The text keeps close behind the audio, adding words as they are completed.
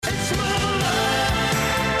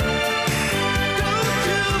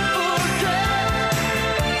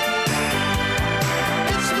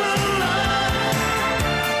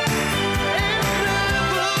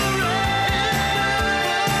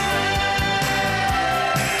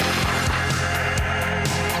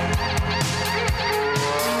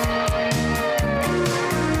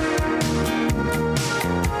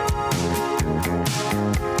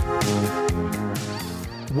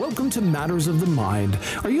matters of the mind.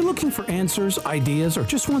 Are you looking for answers, ideas, or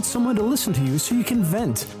just want someone to listen to you so you can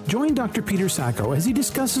vent? Join Dr. Peter Sacco as he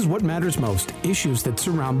discusses what matters most, issues that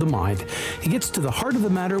surround the mind. He gets to the heart of the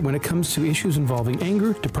matter when it comes to issues involving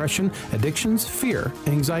anger, depression, addictions, fear,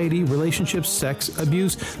 anxiety, relationships, sex,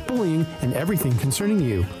 abuse, bullying, and everything concerning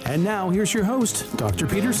you. And now, here's your host, Dr.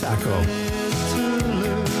 Peter Sacco.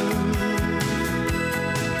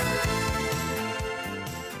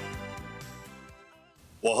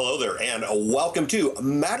 Well, hello there, and welcome to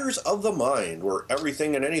Matters of the Mind, where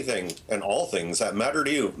everything and anything and all things that matter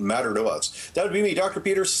to you matter to us. That would be me, Dr.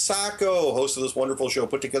 Peter Sacco, host of this wonderful show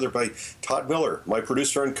put together by Todd Miller, my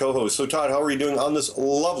producer and co-host. So, Todd, how are you doing on this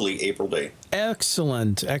lovely April day?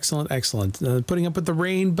 Excellent. Putting up with the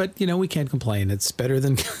rain, but, we can't complain. It's better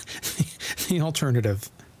than the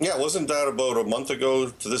alternative. Yeah, wasn't that about a month ago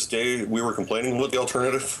to this day we were complaining about the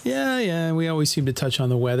alternative? Yeah. We always seem to touch on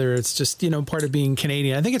the weather. It's just, part of being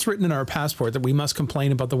Canadian. I think it's written in our passport that we must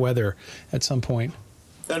complain about the weather at some point.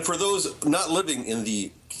 And for those not living in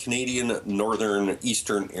the Canadian northern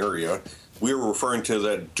eastern area, we were referring to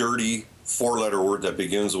that dirty four-letter word that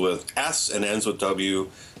begins with S and ends with W,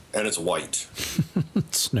 and it's white.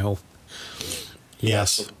 Snow.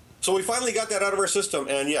 Yes. So we finally got that out of our system,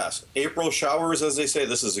 and yes, April showers, as they say,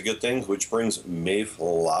 this is a good thing, which brings May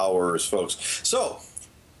flowers, folks. So,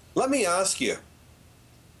 let me ask you,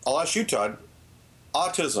 I'll ask you, Todd,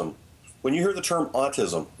 autism. When you hear the term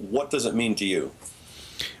autism, what does it mean to you?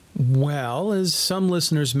 Well, as some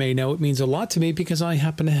listeners may know, it means a lot to me because I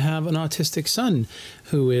happen to have an autistic son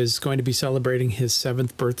who is going to be celebrating his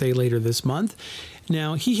 7th birthday later this month.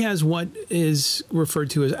 Now, he has what is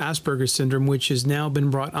referred to as Asperger's syndrome, which has now been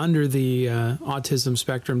brought under the autism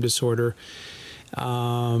spectrum disorder.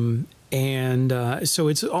 So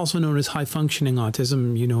it's also known as high-functioning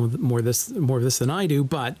autism. You know more of this than I do.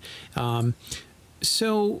 But my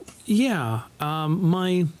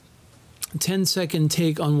 10-second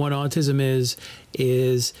take on what autism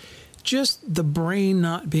is just the brain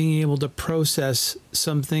not being able to process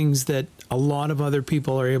some things that a lot of other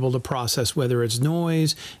people are able to process, whether it's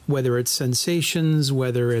noise, whether it's sensations,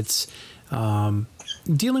 whether it's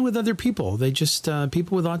dealing with other people. They just,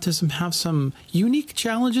 people with autism have some unique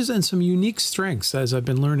challenges and some unique strengths, as I've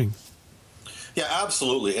been learning. Yeah,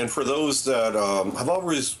 absolutely. And for those that have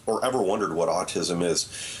always or ever wondered what autism is,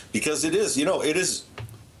 because it is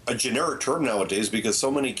a generic term nowadays because so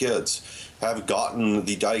many kids have gotten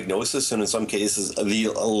the diagnosis and in some cases the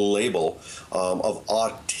label of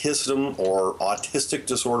autism or autistic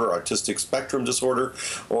disorder, autistic spectrum disorder,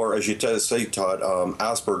 or as you say, Todd,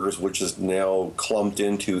 Asperger's, which is now clumped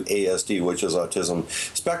into ASD, which is autism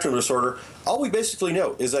spectrum disorder. All we basically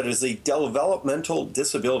know is that it is a developmental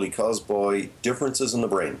disability caused by differences in the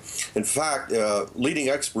brain. In fact, leading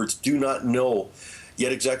experts do not know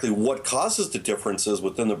yet exactly what causes the differences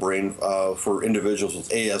within the brain for individuals with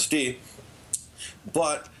ASD,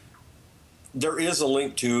 but there is a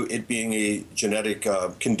link to it being a genetic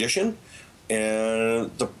condition, and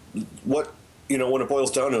when it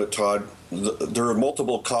boils down to it, Todd, there are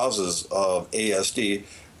multiple causes of ASD,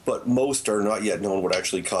 but most are not yet known what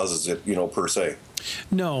actually causes it, per se.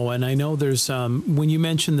 No, and I know there's when you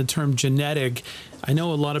mention the term genetic, I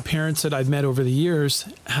know a lot of parents that I've met over the years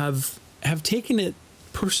have taken it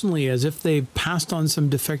personally as if they've passed on some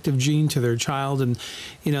defective gene to their child, and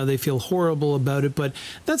they feel horrible about it. But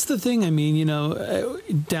that's the thing. I mean,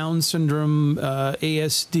 Down syndrome,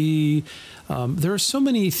 ASD, there are so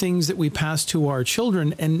many things that we pass to our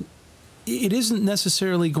children, and it isn't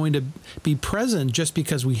necessarily going to be present just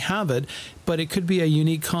because we have it, but it could be a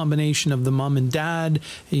unique combination of the mom and dad.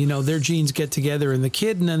 Their genes get together in the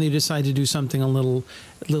kid, and then they decide to do something a little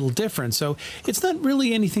different. So it's not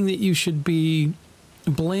really anything that you should be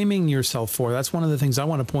blaming yourself for. That's one of the things I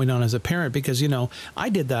want to point out as a parent, because I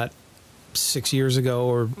did that 6 years ago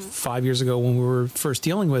or 5 years ago when we were first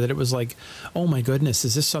dealing with it. It was like, oh my goodness,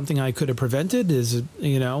 is this something I could have prevented? Is it,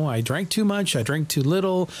 I drank too much, I drank too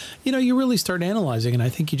little. You really start analyzing, and I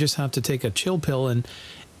think you just have to take a chill pill and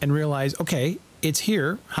realize, okay, it's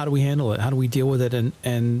here. How do we handle it? How do we deal with it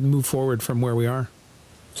and move forward from where we are?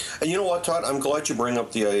 And you know what, Todd? I'm glad you bring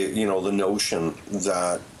up the the notion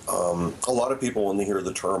that a lot of people, when they hear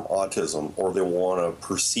the term autism or they want to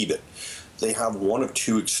perceive it, they have one of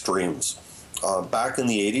two extremes. Back in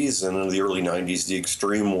the 80s and in the early 90s, the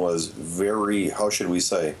extreme was very, how should we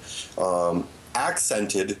say,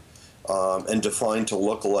 accented and defined to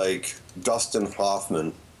look like Dustin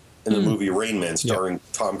Hoffman in the movie Rain Man, starring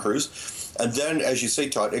Tom Cruise. And then, as you say,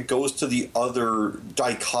 Todd, it goes to the other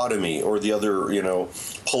dichotomy or the other,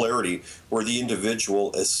 polarity where the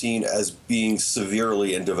individual is seen as being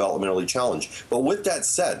severely and developmentally challenged. But with that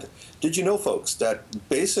said, did you know, folks, that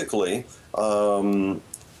basically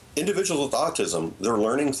individuals with autism, their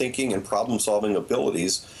learning, thinking, and problem-solving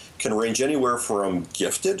abilities can range anywhere from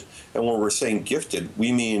gifted, and when we're saying gifted,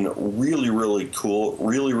 we mean really, really cool,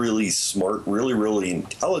 really, really smart, really, really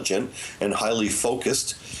intelligent, and highly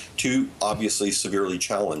focused, to obviously severely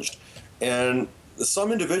challenged. And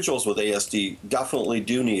some individuals with ASD definitely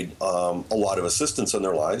do need a lot of assistance in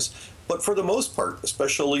their lives, but for the most part,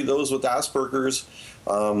 especially those with Asperger's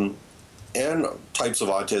and types of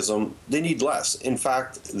autism, they need less. In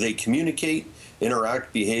fact, they communicate,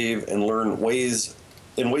 interact, behave, and learn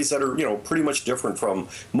in ways that are, pretty much different from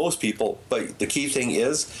most people. But the key thing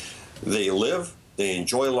is they live, they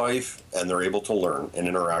enjoy life, and they're able to learn and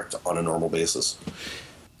interact on a normal basis.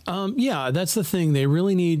 Yeah, that's the thing. They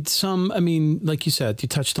really need some, like you said, you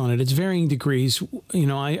touched on it. It's varying degrees.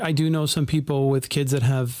 I do know some people with kids that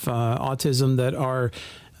have autism that are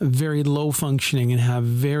very low functioning and have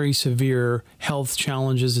very severe health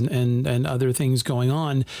challenges and other things going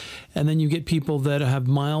on. And then you get people that have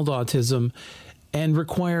mild autism and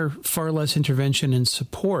require far less intervention and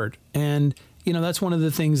support. And, that's one of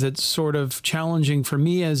the things that's sort of challenging for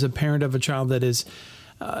me as a parent of a child that is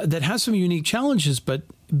that has some unique challenges, but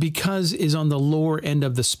because is on the lower end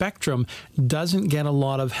of the spectrum, doesn't get a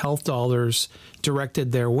lot of health dollars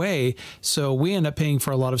directed their way. So we end up paying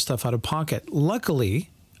for a lot of stuff out of pocket. Luckily,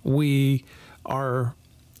 we are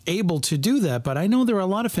able to do that, but I know there are a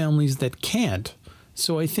lot of families that can't.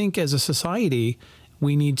 So I think as a society,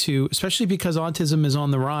 we need to, especially because autism is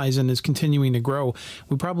on the rise and is continuing to grow,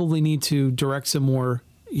 we probably need to direct some more,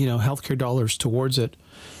 healthcare dollars towards it.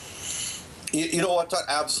 You know what?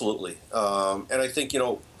 Absolutely. And I think,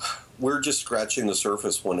 we're just scratching the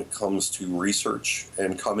surface when it comes to research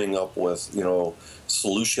and coming up with,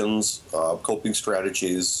 solutions, coping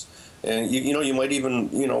strategies. And, you might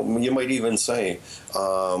even say,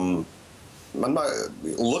 I'm not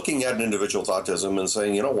looking at an individual with autism and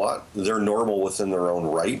saying, you know what, they're normal within their own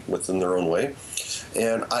right, within their own way.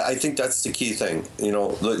 And I think that's the key thing.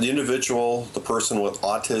 The individual, the person with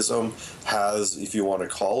autism has, if you want to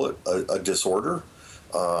call it, a disorder,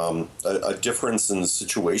 a difference in the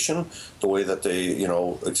situation, the way that they,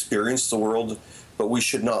 experience the world. But we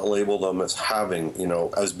should not label them as having,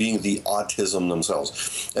 as being the autism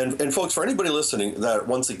themselves. And folks, for anybody listening that,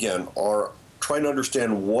 once again, are trying to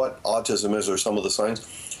understand what autism is or some of the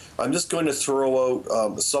signs, I'm just going to throw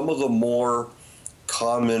out some of the more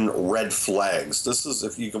common red flags. This is,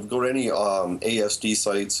 if you go to any ASD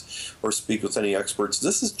sites or speak with any experts,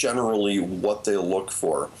 this is generally what they look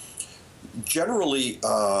for. Generally,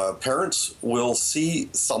 parents will see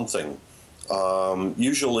something.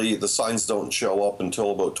 Usually the signs don't show up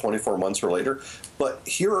until about 24 months or later, but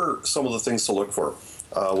here are some of the things to look for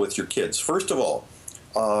with your kids. First of all,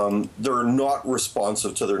 they're not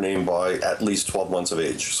responsive to their name by at least 12 months of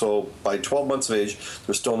age. So by 12 months of age,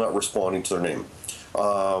 they're still not responding to their name.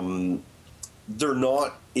 They're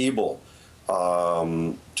not able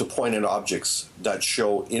to point at objects that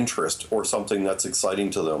show interest or something that's exciting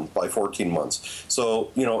to them by 14 months.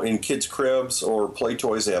 So, in kids' cribs or play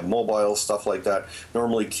toys, they have mobiles, stuff like that.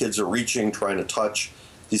 Normally kids are reaching, trying to touch.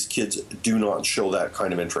 These kids do not show that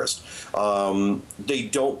kind of interest. They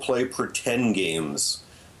don't play pretend games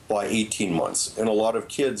by 18 months. And a lot of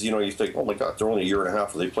kids, you think, oh my God, they're only a year and a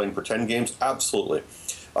half. Are they playing pretend games? Absolutely.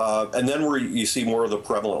 And then where you see more of the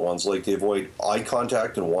prevalent ones, like they avoid eye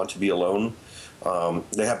contact and want to be alone.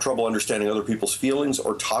 They have trouble understanding other people's feelings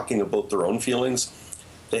or talking about their own feelings.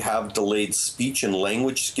 They have delayed speech and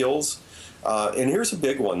language skills. And here's a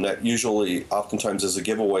big one that usually, oftentimes, is a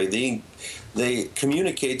giveaway. They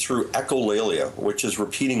communicate through echolalia, which is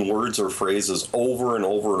repeating words or phrases over and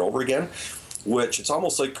over and over again, which it's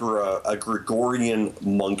almost like a Gregorian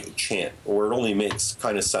monk chant, where it only makes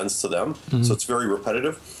kind of sense to them. Mm-hmm. So it's very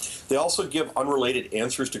repetitive. They also give unrelated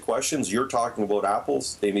answers to questions. You're talking about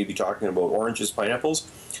apples. They may be talking about oranges, pineapples.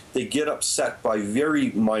 They get upset by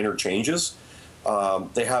very minor changes.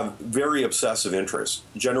 They have very obsessive interests.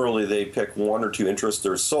 Generally, they pick one or two interests.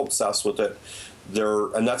 They're so obsessed with it.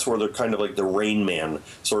 And that's where they're kind of like the Rain Man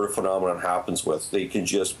sort of phenomenon happens with. They can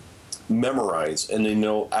just memorize and they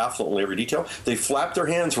know affluently every detail. They flap their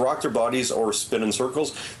hands, rock their bodies, or spin in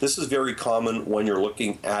circles. This is very common when you're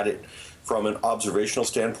looking at it from an observational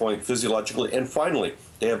standpoint, physiologically. And finally,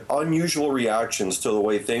 they have unusual reactions to the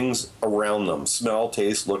way things around them smell,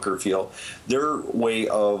 taste, look, or feel. Their way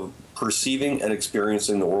of perceiving and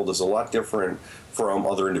experiencing the world is a lot different from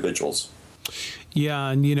other individuals. Yeah,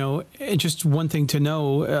 and just one thing to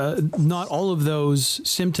know, not all of those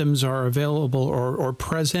symptoms are available or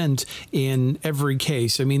present in every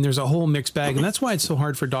case. I mean, there's a whole mixed bag, and that's why it's so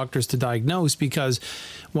hard for doctors to diagnose, because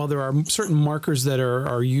while there are certain markers that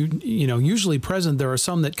are usually present, there are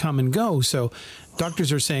some that come and go. So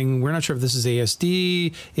doctors are saying, we're not sure if this is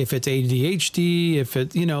ASD, if it's ADHD, if it,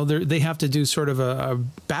 they have to do sort of a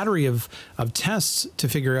battery of tests to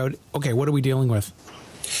figure out, okay, what are we dealing with?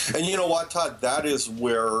 And you know what, Todd? That is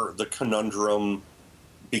where the conundrum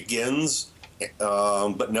begins,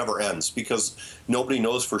 but never ends, because nobody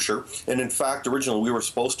knows for sure. And in fact, originally we were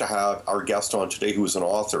supposed to have our guest on today, who is an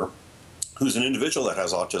author, who's an individual that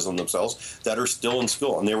has autism themselves, that are still in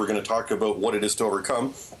school, and they were going to talk about what it is to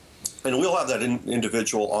overcome. And we'll have that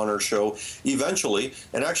individual on our show eventually.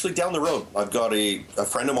 And actually down the road, I've got a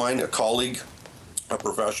friend of mine, a colleague, a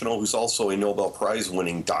professional who's also a Nobel Prize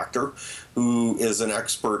winning doctor, who is an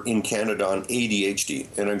expert in Canada on ADHD.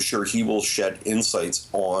 And I'm sure he will shed insights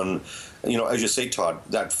on, as you say, Todd,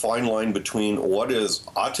 that fine line between what is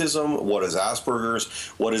autism, what is Asperger's,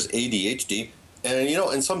 what is ADHD. And,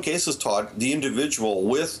 in some cases, Todd, the individual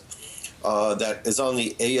with that is on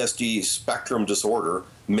the ASD spectrum disorder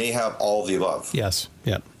may have all of the above. Yes.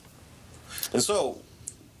 Yeah. And so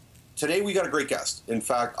today we got a great guest. In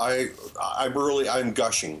fact, I'm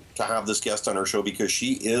gushing to have this guest on our show, because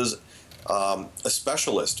she is a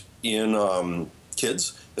specialist in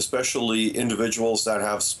kids, especially individuals that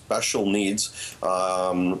have special needs.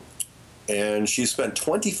 And she spent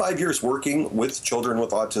 25 years working with children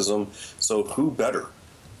with autism. So who better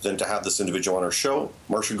than to have this individual on our show,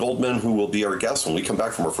 Marsha Goldman, who will be our guest when we come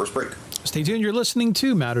back from our first break. Stay tuned. You're listening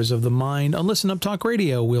to Matters of the Mind on Listen Up Talk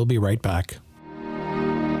Radio. We'll be right back.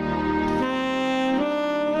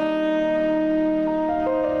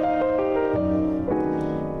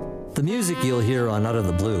 The music you'll hear on Out of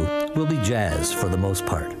the Blue will be jazz for the most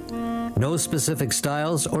part. No specific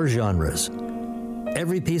styles or genres.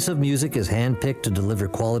 Every piece of music is handpicked to deliver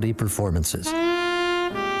quality performances.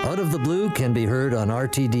 Out of the Blue can be heard on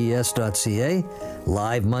rtds.ca,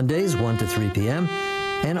 live Mondays 1 to 3 p.m.,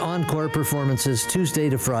 and encore performances Tuesday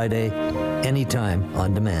to Friday, anytime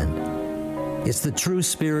on demand. It's the true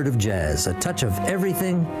spirit of jazz, a touch of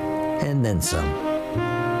everything and then some.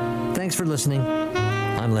 Thanks for listening.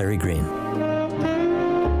 I'm Larry Green.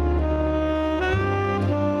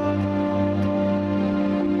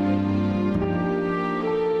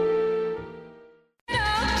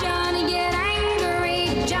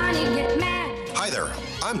 Hi there,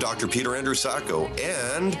 I'm Dr. Peter Andrusacco,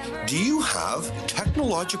 and do you have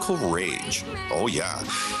technological rage? Oh yeah,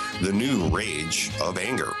 the new rage of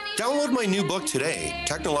anger. Download my new book today,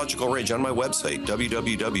 Technological Rage, on my website,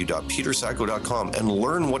 www.petersacco.com, and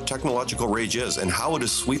learn what technological rage is and how it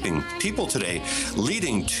is sweeping people today,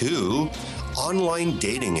 leading to online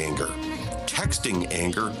dating anger, texting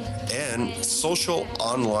anger, and social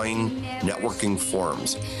online networking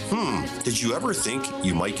forums. Did you ever think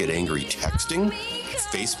you might get angry texting,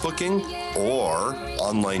 Facebooking, or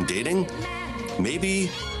online dating?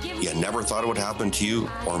 Maybe you never thought it would happen to you,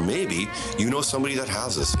 or maybe you know somebody that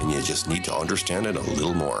has this and you just need to understand it a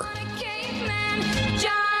little more.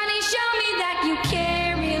 Johnny, show me that you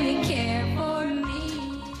care, really care for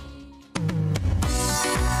me.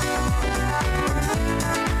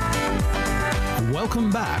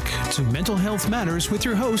 Welcome back to Mental Health Matters with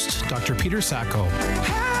your host, Dr. Peter Sacco.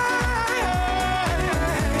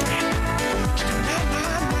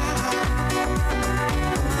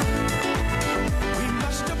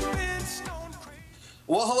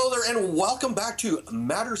 Well, hello there, and welcome back to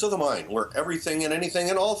Matters of the Mind, where everything and anything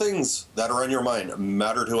and all things that are on your mind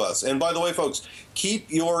matter to us. And by the way, folks,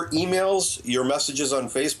 keep your emails, your messages on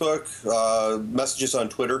Facebook, messages on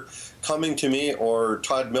Twitter coming to me or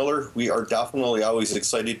Todd Miller. We are definitely always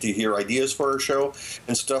excited to hear ideas for our show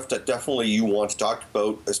and stuff that definitely you want to talk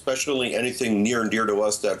about, especially anything near and dear to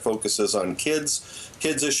us that focuses on kids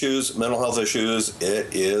issues, mental health issues.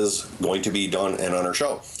 It is going to be done and on our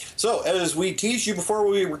show. So, as we teased you before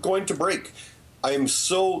we were going to break, I am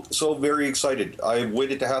so very excited. I've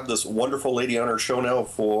waited to have this wonderful lady on our show now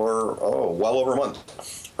for, well over a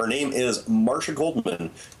month. Her name is Marsha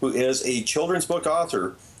Goldman, who is a children's book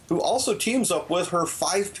author who also teams up with her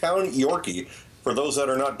 5-pound Yorkie. For those that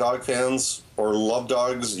are not dog fans or love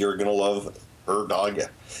dogs, you're going to love her dog.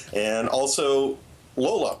 And also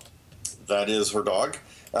Lola, that is her dog.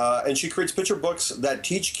 And she creates picture books that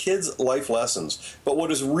teach kids life lessons. But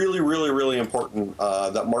what is really, really, really important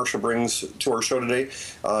that Marsha brings to our show today,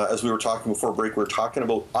 as we were talking before break, we were talking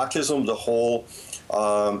about autism, the whole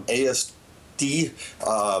ASD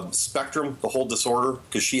spectrum, the whole disorder,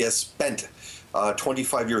 because she has spent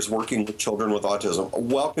 25 years working with children with autism.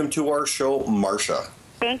 Welcome to our show, Marsha.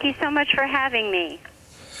 Thank you so much for having me.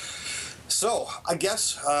 So, I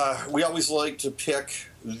guess we always like to pick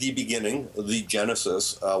the beginning, the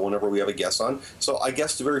genesis, whenever we have a guest on. So, I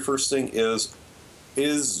guess the very first thing is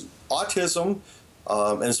autism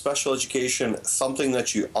and special education something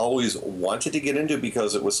that you always wanted to get into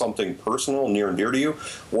because it was something personal, near and dear to you,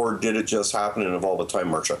 or did it just happen and evolve with time,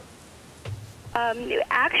 Marsha?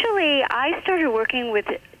 Actually, I started working with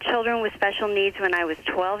children with special needs when I was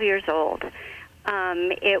 12 years old.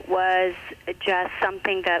 It was just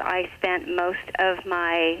something that I spent most of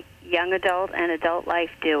my young adult and adult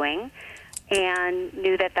life doing, and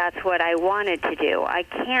knew that that's what I wanted to do. I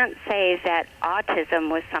can't say that autism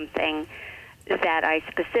was something that I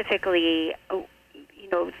specifically,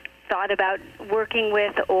 thought about working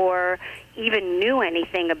with or even knew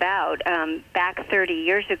anything about. Back 30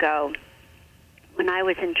 years ago, when I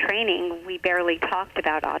was in training, we barely talked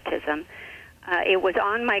about autism. It was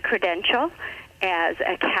on my credential as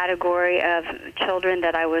a category of children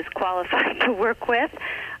that I was qualified to work with,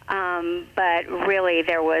 but really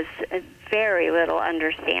there was very little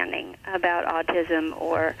understanding about autism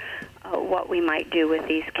or what we might do with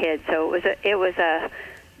these kids. So it was a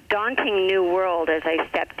daunting new world as I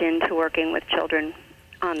stepped into working with children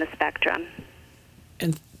on the spectrum.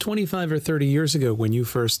 And 25 or 30 years ago, when you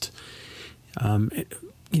first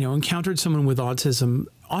encountered someone with autism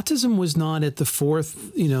was not at the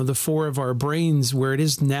the fore of our brains where it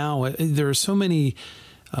is now. There are so many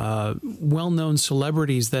well-known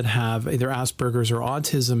celebrities that have either Asperger's or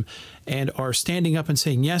autism and are standing up and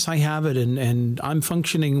saying, yes, I have it and I'm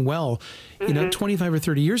functioning well. Mm-hmm. 25 or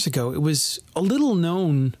 30 years ago, it was a little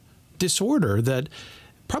known disorder that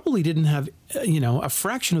probably didn't have, a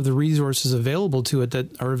fraction of the resources available to it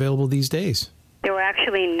that are available these days. There were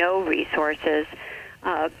actually no resources.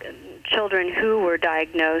 Children who were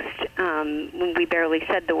diagnosed, when we barely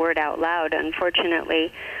said the word out loud,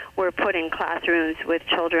 unfortunately, were put in classrooms with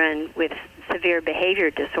children with severe behavior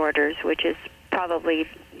disorders, which is probably,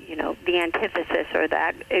 the antithesis or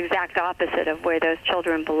the exact opposite of where those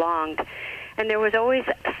children belonged. And there was always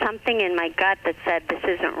something in my gut that said, this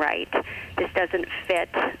isn't right. This doesn't fit.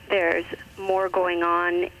 There's more going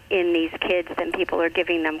on in these kids than people are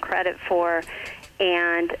giving them credit for.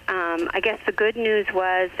 And I guess the good news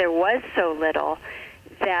was there was so little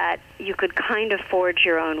that you could kind of forge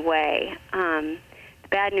your own way. The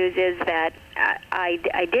bad news is that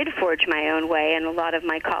I did forge my own way, and a lot of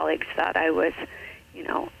my colleagues thought I was,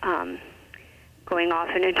 going off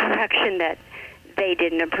in a direction that they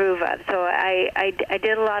didn't approve of. So I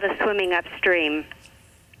did a lot of swimming upstream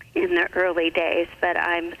in the early days, but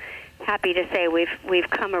I'm happy to say we've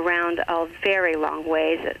come around a very long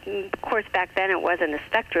ways. Of course, back then it wasn't a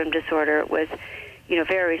spectrum disorder. It was,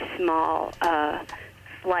 very small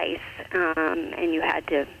slice, and you had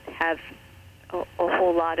to have a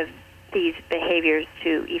whole lot of these behaviors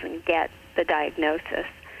to even get the diagnosis.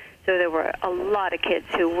 So there were a lot of kids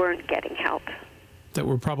who weren't getting help. That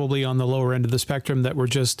were probably on the lower end of the spectrum that were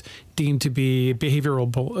just deemed to be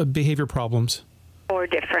behavior problems. Or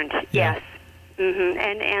different, yeah. Yes.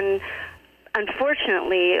 Mm-hmm. And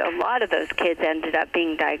unfortunately, a lot of those kids ended up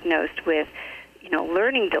being diagnosed with,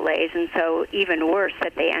 learning delays, and so even worse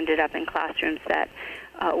that they ended up in classrooms that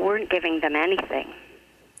weren't giving them anything.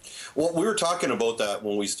 Well, we were talking about that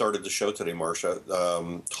when we started the show today, Marsha,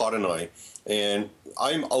 Todd and I, and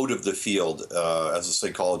I'm out of the field as a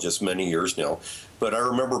psychologist many years now, but I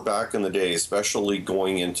remember back in the day, especially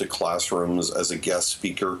going into classrooms as a guest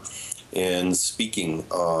speaker and speaking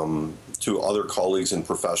to other colleagues and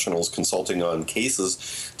professionals, consulting on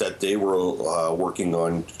cases that they were working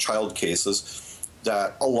on, child cases,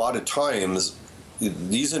 that a lot of times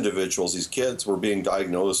these individuals, these kids, were being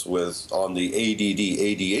diagnosed with on the ADD,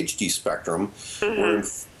 ADHD spectrum, mm-hmm. where in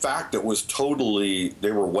fact it was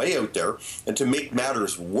they were way out there. And to make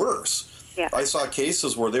matters worse, yeah. I saw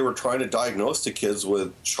cases where they were trying to diagnose the kids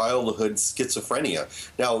with childhood schizophrenia.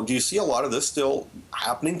 Now, do you see a lot of this still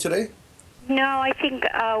happening today? No, I think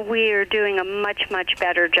we're doing a much, much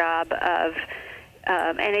better job of,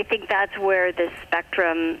 and I think that's where the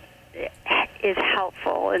spectrum is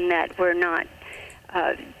helpful in that we're not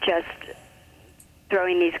just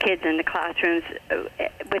throwing these kids into classrooms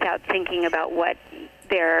without thinking about what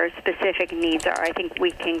their specific needs are. I think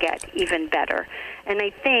we can get even better. And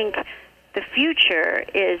I think the future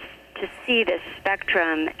is to see the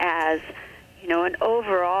spectrum as, an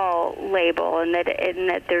overall label, and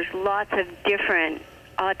that there's lots of different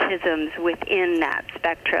autisms within that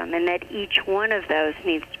spectrum, and that each one of those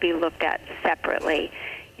needs to be looked at separately.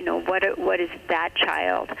 What does that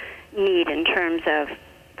child need in terms of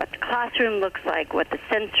what the classroom looks like, what the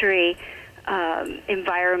sensory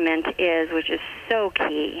environment is, which is so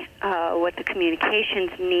key, what the communications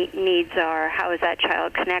needs are, how is that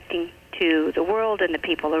child connecting to the world and the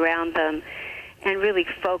people around them, and really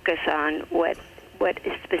focus on what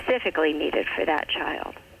is specifically needed for that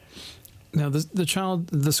child. Now,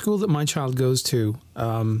 the school that my child goes to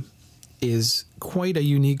is quite a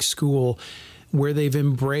unique school where they've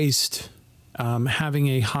embraced having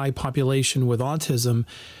a high population with autism,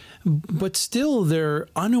 but still they're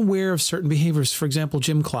unaware of certain behaviors. For example,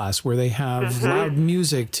 gym class, where they have loud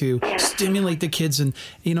music to stimulate the kids. And,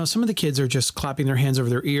 some of the kids are just clapping their hands over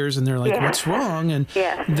their ears and they're like, what's wrong? And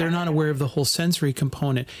they're not aware of the whole sensory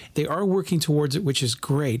component. They are working towards it, which is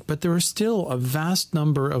great. But there are still a vast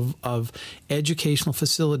number of educational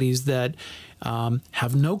facilities that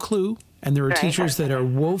have no clue. And there are teachers that are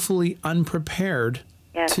woefully unprepared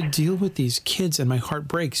to deal with these kids. And my heart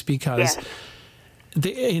breaks because...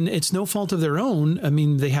 and it's no fault of their own. I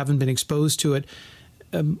mean, they haven't been exposed to it.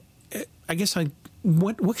 I guess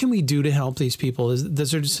what can we do to help these people?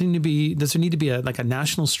 Does there need to be a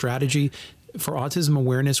national strategy for autism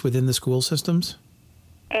awareness within the school systems?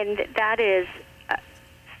 And that is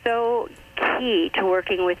so key to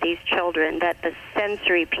working with these children, that the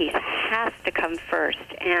sensory piece has to come first.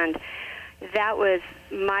 And that was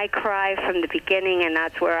my cry from the beginning, and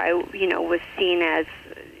that's where I, was seen as,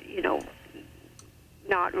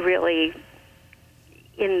 not really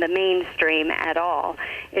in the mainstream at all,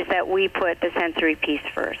 is that we put the sensory piece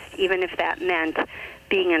first, even if that meant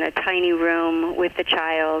being in a tiny room with the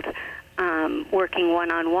child, working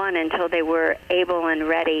one-on-one until they were able and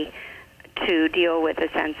ready to deal with the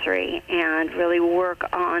sensory and really work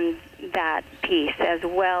on that piece, as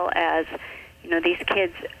well as, these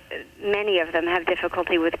kids, many of them have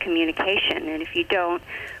difficulty with communication, and if you don't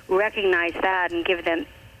recognize that and give them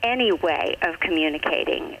any way of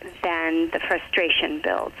communicating, then the frustration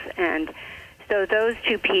builds. And so those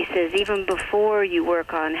two pieces, even before you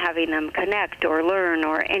work on having them connect or learn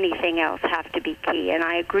or anything else, have to be key. And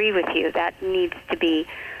I agree with you, that needs to be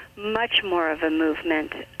much more of a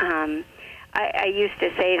movement. I used to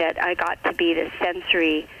say that I got to be the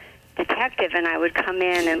sensory detective, and I would come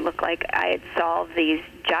in and look like I had solved these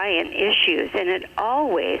giant issues, and it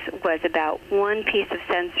always was about one piece of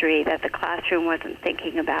sensory that the classroom wasn't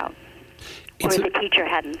thinking about, or the teacher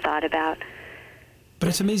hadn't thought about. But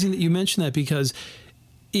it's amazing that you mention that, because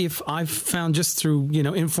if I've found just through,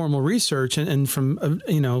 informal research and from,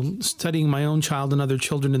 studying my own child and other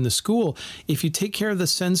children in the school, if you take care of the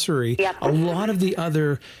sensory, a lot of the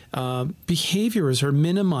other behaviors are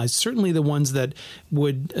minimized, certainly the ones that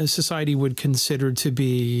society would consider to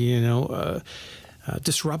be,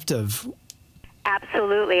 disruptive.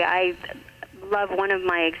 Absolutely. I love one of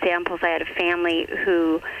my examples. I had a family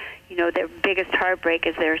who, their biggest heartbreak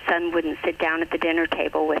is their son wouldn't sit down at the dinner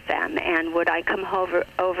table with them. And would I come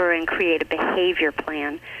over and create a behavior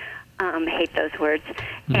plan? Hate those words.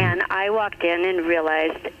 And I walked in and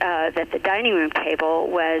realized that the dining room table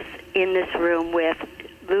was in this room with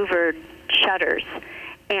louvered shutters.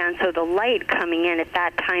 And so the light coming in at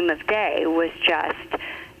that time of day was just,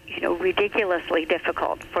 ridiculously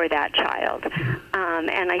difficult for that child.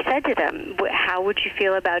 And I said to them, how would you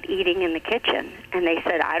feel about eating in the kitchen? And they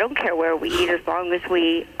said, I don't care where we eat as long as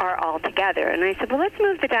we are all together. And I said, well, let's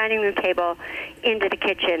move the dining room table into the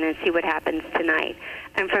kitchen and see what happens tonight.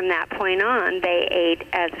 And from that point on, they ate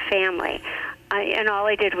as a family. And all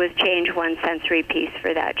I did was change one sensory piece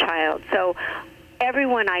for that child. So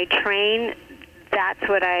everyone I train,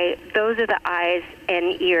 those are the eyes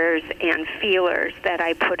and ears and feelers that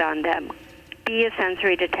I put on them. Be a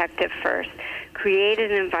sensory detective first. Create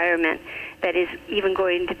an environment that is even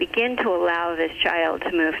going to begin to allow this child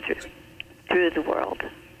to move through the world.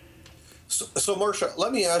 So Marcia,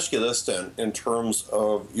 let me ask you this then, in terms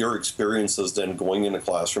of your experiences then going into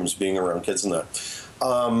classrooms, being around kids and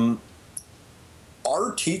that.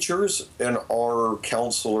 Are teachers and are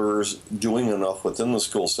counselors doing enough within the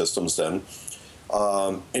school systems then,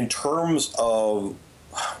 in terms of,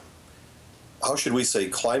 how should we say,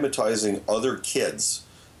 climatizing other kids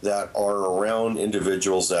that are around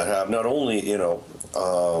individuals that have not only,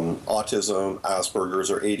 autism,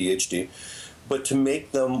 Asperger's, or ADHD, but to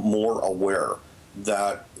make them more aware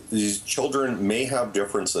that these children may have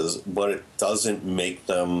differences, but it doesn't make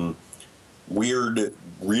them weird,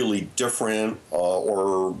 really different,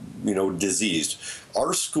 or diseased.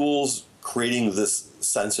 Are schools creating this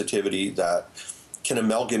sensitivity that can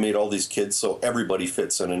amalgamate all these kids so everybody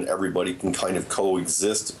fits in and everybody can kind of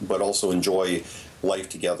coexist but also enjoy life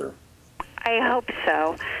together? I hope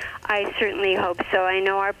so. I certainly hope so. I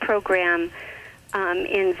know our program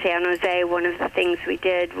in San Jose, one of the things we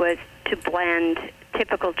did was to blend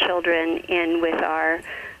typical children in with our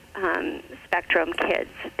spectrum kids,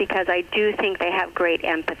 because I do think they have great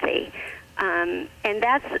empathy. And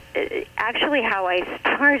that's actually how I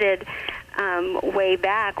started way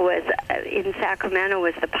back, was in Sacramento,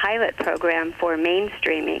 was the pilot program for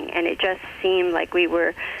mainstreaming, and it just seemed like we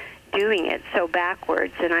were doing it so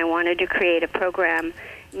backwards, and I wanted to create a program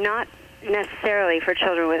not necessarily for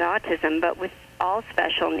children with autism, but with all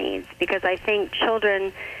special needs, because I think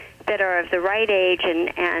children that are of the right age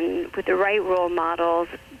and with the right role models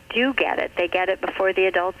do get it. They get it before the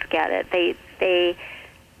adults get it. They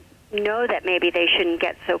know that maybe they shouldn't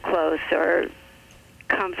get so close or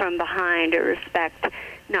come from behind or respect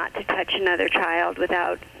not to touch another child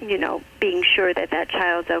without, being sure that that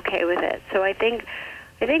child's okay with it. So I think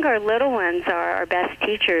our little ones are our best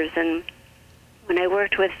teachers. And when I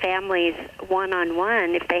worked with families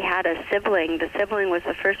one-on-one, if they had a sibling, the sibling was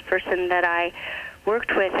the first person that I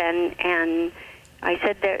worked with, and I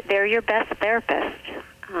said they're your best therapist.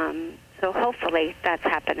 So hopefully that's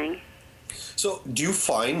happening. So do you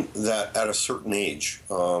find that at a certain age,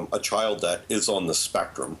 a child that is on the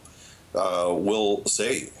spectrum will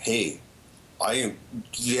say, hey, do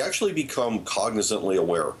they actually become cognizantly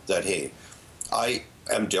aware that, hey, I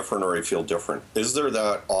am different or I feel different? Is there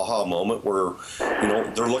that aha moment where,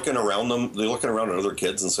 they're looking around at other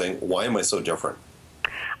kids and saying, why am I so different?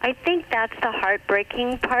 I think that's the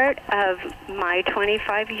heartbreaking part of my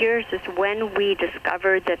 25 years, is when we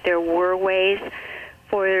discovered that there were ways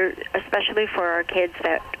especially for our kids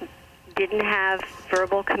that didn't have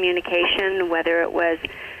verbal communication, whether it was,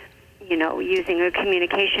 using a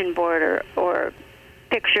communication board or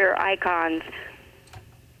picture icons.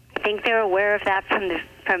 I think they're aware of that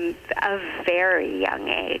from a very young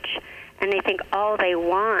age, and they think all they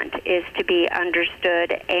want is to be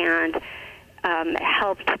understood and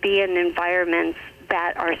help to be in environments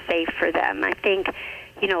that are safe for them. I think,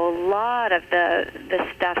 a lot of the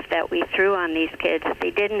stuff that we threw on these kids, that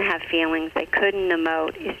they didn't have feelings, they couldn't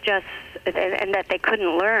emote, is just, and that they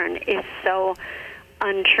couldn't learn, is so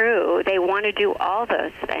untrue. They want to do all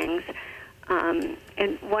those things.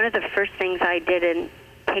 And one of the first things I did in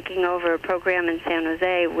taking over a program in San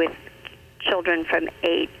Jose with children from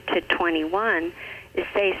 8 to 21 is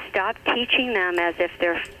say, stop teaching them as if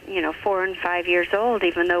they're 4 and 5 years old,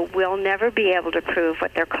 even though we'll never be able to prove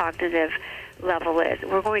what their cognitive level is.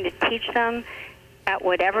 We're going to teach them at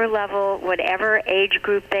whatever level, whatever age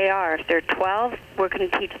group they are. If they're 12, we're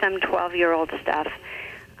going to teach them 12-year-old stuff,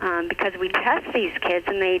 because we test these kids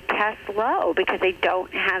and they test low because they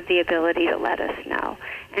don't have the ability to let us know,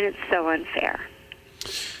 and it's so unfair.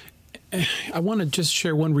 I want to just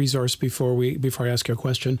share one resource before I ask you a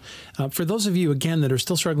question. For those of you, again, that are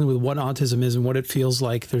still struggling with what autism is and what it feels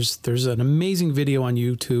like, there's an amazing video on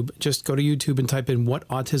YouTube. Just go to YouTube and type in "what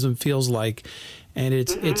autism feels like," and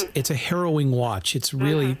it's a harrowing watch. It's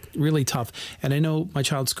really really tough. And I know my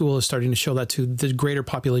child's school is starting to show that to the greater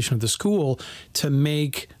population of the school, to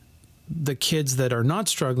make the kids that are not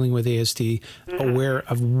struggling with ASD aware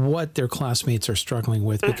of what their classmates are struggling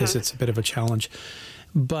with, because it's a bit of a challenge.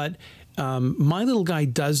 But my little guy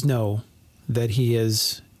does know that he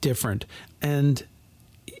is different, and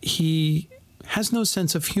he has no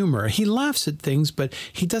sense of humor. He laughs at things, but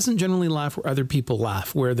he doesn't generally laugh where other people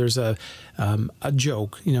laugh, where there's a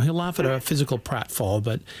joke. He'll laugh at a physical pratfall,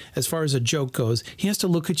 but as far as a joke goes, he has to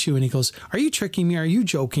look at you and he goes, "Are you tricking me? Are you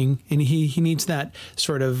joking?" And he needs that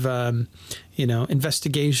sort of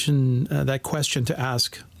investigation, that question to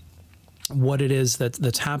ask what it is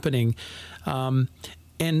that's happening.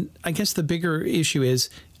 And I guess the bigger issue is,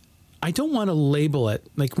 I don't want to label it.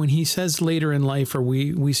 Like when he says later in life, or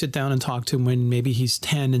we sit down and talk to him when maybe he's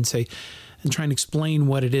 10 and try and explain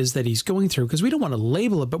what it is that he's going through, because we don't want to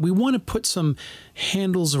label it, but we want to put some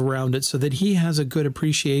handles around it so that he has a good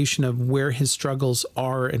appreciation of where his struggles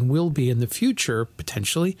are and will be in the future,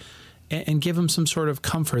 potentially, and give him some sort of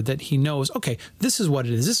comfort that he knows, okay, this is what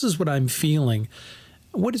it is. This is what I'm feeling.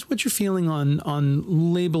 What's your feeling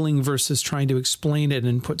on labeling versus trying to explain it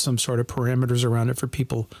and put some sort of parameters around it for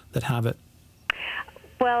people that have it?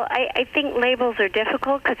 Well, I think labels are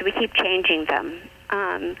difficult because we keep changing them.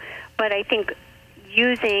 But I think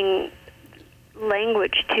using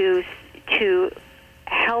language to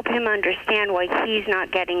help him understand why he's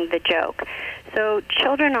not getting the joke. So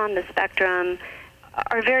children on the spectrum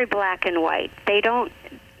are very black and white.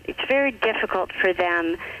 It's very difficult for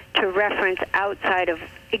them to reference outside of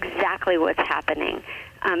exactly what's happening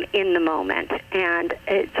in the moment. And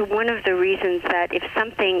it's one of the reasons that if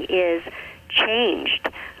something is changed,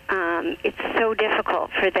 it's so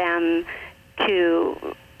difficult for them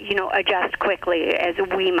to, adjust quickly as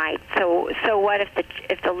we might. So what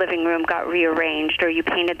if the living room got rearranged, or you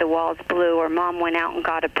painted the walls blue, or mom went out and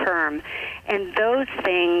got a perm? And those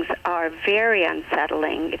things are very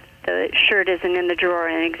unsettling if the shirt isn't in the drawer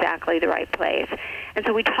in exactly the right place. And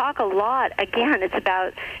so we talk a lot, again, it's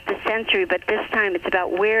about the sensory, but this time it's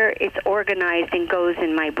about where it's organized and goes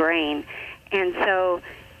in my brain. And so,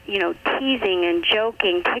 teasing and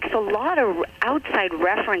joking takes a lot of outside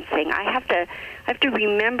referencing. I have to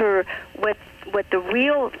remember what the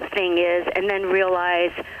real thing is, and then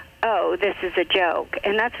realize, oh, this is a joke.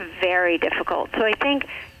 And that's very difficult. So I think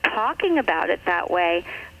talking about it that way,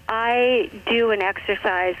 I do an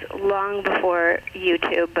exercise long before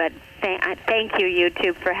YouTube, but thank you,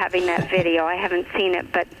 YouTube, for having that video. I haven't seen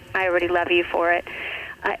it, but I already love you for it.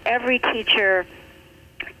 Every teacher,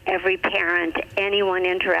 every parent, anyone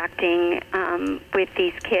interacting with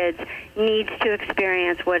these kids needs to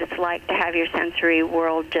experience what it's like to have your sensory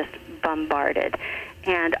world just bombarded.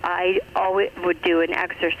 And I always would do an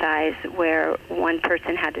exercise where one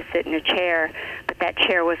person had to sit in a chair, but that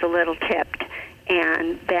chair was a little tipped.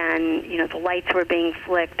 And then, the lights were being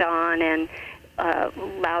flicked on, and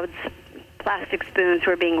loud plastic spoons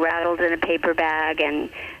were being rattled in a paper bag, and,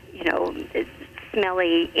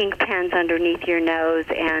 smelly ink pens underneath your nose,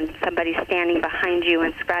 and somebody standing behind you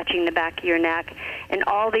and scratching the back of your neck. And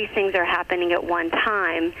all these things are happening at one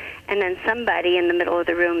time, and then somebody in the middle of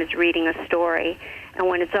the room is reading a story. And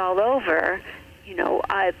when it's all over,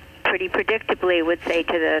 I pretty predictably would say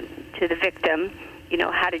to the victim,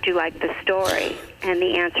 how did you like the story? And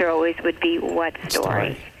the answer always would be, what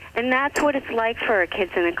story? And that's what it's like for our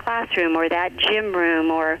kids in a classroom, or that gym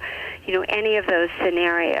room, or, any of those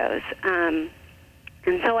scenarios.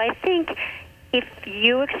 And so I think if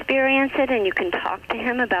you experience it and you can talk to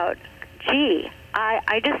him about, gee,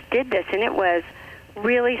 I just did this and it was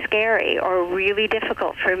really scary or really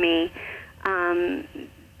difficult for me,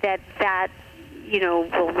 that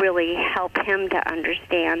will really help him to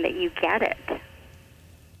understand that you get it.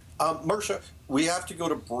 Marcia, we have to go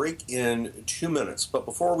to break in 2 minutes. But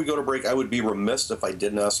before we go to break, I would be remiss if I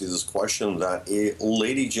didn't ask you this question that a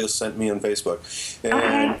lady just sent me on Facebook.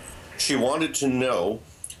 And she wanted to know,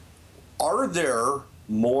 are there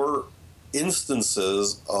more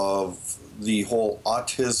instances of the whole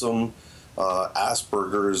autism,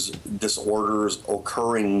 Asperger's disorders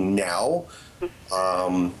occurring now?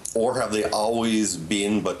 Or have they always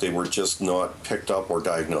been, but they were just not picked up or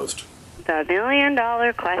diagnosed? The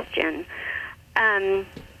million-dollar question.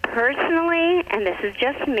 Personally, and this is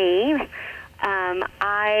just me,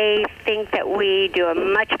 I think that we do a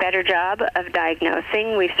much better job of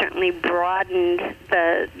diagnosing. We've certainly broadened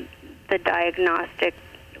the diagnostic,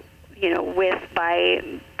 width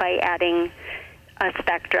by adding a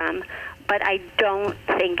spectrum. But I don't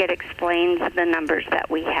think it explains the numbers that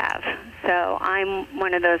we have. So I'm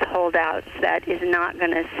one of those holdouts that is not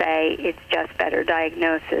going to say it's just better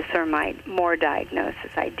diagnosis or more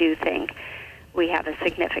diagnosis. I do think we have a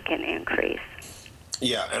significant increase.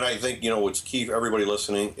 Yeah, and I think, what's key for everybody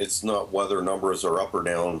listening, it's not whether numbers are up or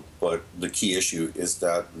down, but the key issue is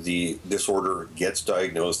that the disorder gets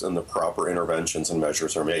diagnosed and the proper interventions and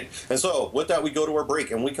measures are made. And so with that, we go to our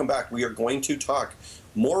break, and we come back. We are going to talk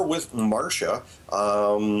more with Marcia,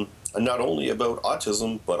 not only about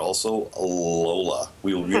autism, but also Lola.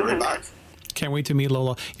 We will be right back. Can't wait to meet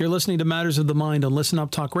Lola. You're listening to Matters of the Mind on Listen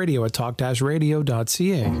Up Talk Radio at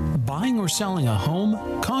talk-radio.ca. Buying or selling a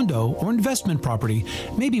home, condo, or investment property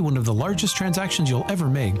may be one of the largest transactions you'll ever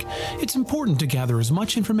make. It's important to gather as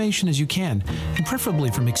much information as you can, and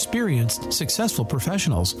preferably from experienced, successful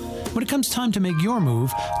professionals. When it comes time to make your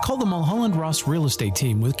move, call the Mulholland Ross Real Estate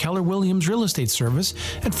Team with Keller Williams Real Estate Service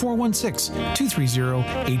at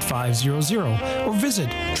 416-230-8500 or visit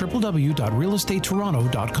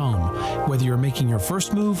www.realestatetoronto.com. Whether you're making your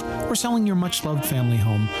first move or selling your much-loved family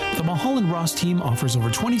home, the Mulholland Ross team offers over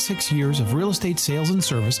 26 years of real estate sales and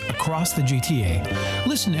service across the GTA.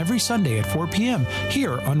 Listen every Sunday at 4 p.m.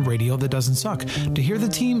 here on Radio That Doesn't Suck to hear the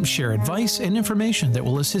team share advice and information that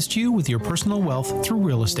will assist you with your personal wealth through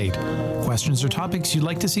real estate. Questions or topics you'd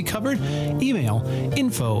like to see covered? Email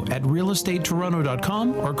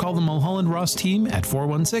info@realestatetoronto.com or call the Mulholland Ross team at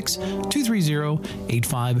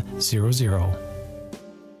 416-230-8500.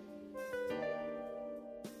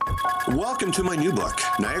 Welcome to my new book,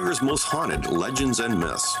 Niagara's Most Haunted, Legends and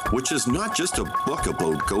Myths, which is not just a book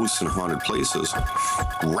about ghosts and haunted places,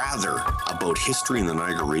 rather about history in the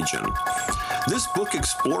Niagara region. This book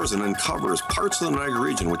explores and uncovers parts of the Niagara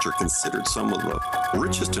region which are considered some of the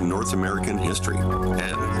richest in North American history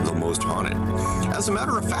and the most haunted. As a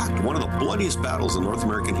matter of fact, one of the bloodiest battles in North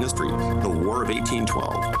American history, the War of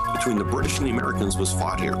 1812, between the British and the Americans was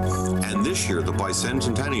fought here. And this year, the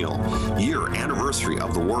bicentennial year anniversary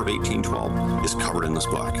of the War of 1812 is covered in this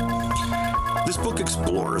book. This book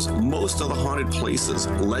explores most of the haunted places,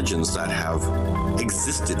 legends that have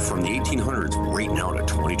existed from the 1800s right now to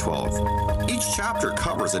 2012. Each chapter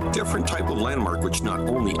covers a different type of landmark which not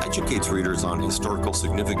only educates readers on historical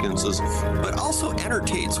significances, but also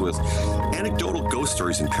entertains with anecdotal ghost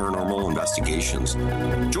stories and paranormal investigations.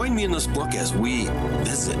 Join me in this book as we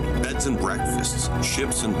visit beds and breakfasts,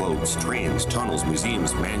 ships and boats, trains, tunnels,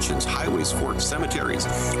 museums, mansions, highways, forts, cemeteries,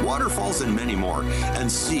 waterfalls, and many more,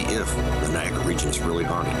 and see if the Niagara region is really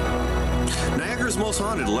haunted. Niagara's Most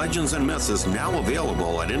Haunted Legends and Myths is now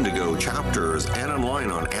available at Indigo Chapters and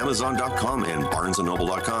online on Amazon.com and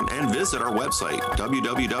BarnesandNoble.com, and visit our website,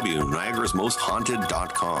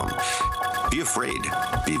 www.niagarasmosthaunted.com. Be afraid.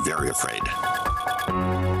 Be very afraid.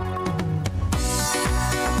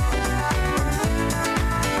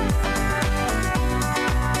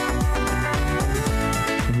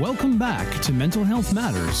 Welcome back to Mental Health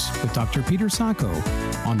Matters with Dr. Peter Sacco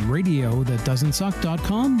on radio that doesn't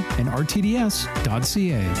suck.com and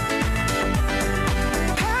rtds.ca.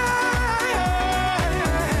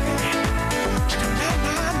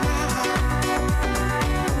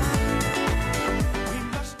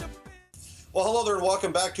 Well, hello there, and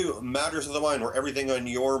welcome back to Matters of the Mind, where everything on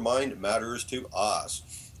your mind matters to us.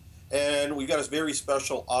 And we got a very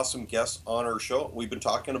special, awesome guest on our show. We've been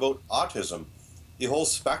talking about autism, the whole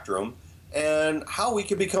spectrum, and how we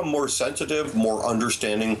can become more sensitive, more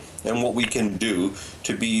understanding, and what we can do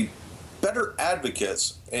to be better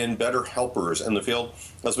advocates and better helpers in the field,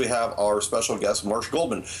 as we have our special guest, Marsha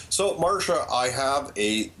Goldman. So, Marsha, I have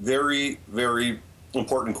a very, very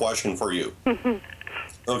important question for you.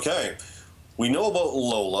 Okay. We know about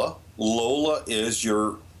Lola. Lola is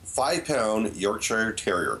your 5-pound Yorkshire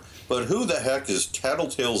Terrier. But who the heck is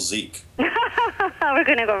Tattletale Zeke? We're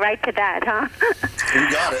going to go right to that, huh?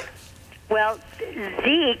 You got it. Well,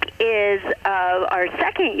 Zeke is our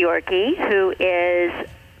second Yorkie, who is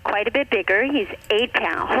quite a bit bigger. He's 8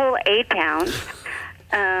 pounds, whole 8 pounds.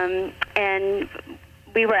 And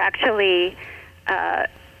we were actually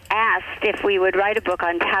asked if we would write a book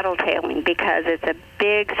on tattletaling, because it's a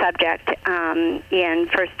big subject in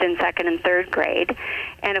first and second and third grade.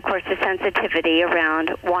 And, of course, the sensitivity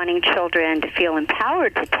around wanting children to feel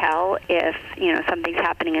empowered to tell if, you know, something's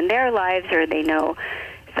happening in their lives, or they know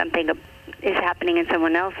something is happening in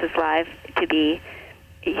someone else's life, to be,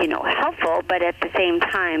 you know, helpful, but at the same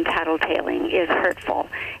time, tattletaling is hurtful.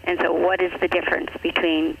 And so what is the difference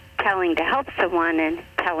between telling to help someone and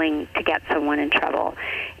telling to get someone in trouble?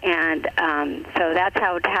 And so that's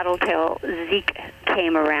how Tattletale Zeke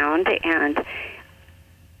came around, and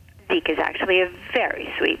Zeke is actually a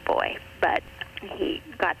very sweet boy, but he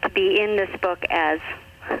got to be in this book as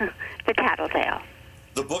the Tattletale.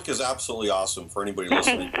 The book is absolutely awesome for anybody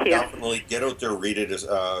listening. Thank you. Definitely get out there, read it. As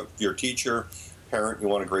your teacher, parent, you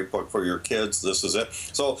want a great book for your kids, this is it.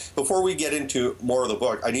 So before we get into more of the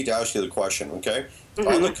book, I need to ask you the question, okay? Mm-hmm.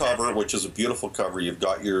 On the cover, which is a beautiful cover, you've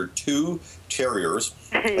got your 2 terriers,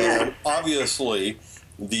 and obviously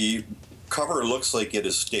the cover looks like it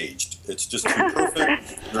is staged. It's just too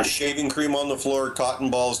perfect. There's shaving cream on the floor, cotton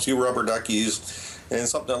balls, 2 rubber duckies, and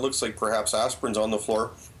something that looks like perhaps aspirin's on the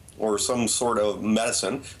floor, or some sort of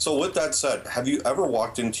medicine. So with that said, have you ever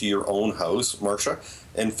walked into your own house, Marsha,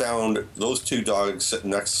 and found those 2 dogs sitting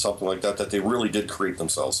next to something like that they really did create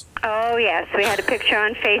themselves? Oh, yes. We had a picture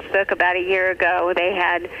on Facebook about a year ago. They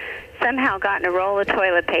had somehow gotten a roll of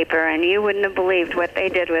toilet paper, and you wouldn't have believed what they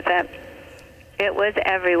did with it. It was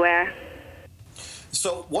everywhere.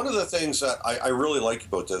 So one of the things that I really like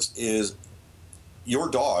about this is your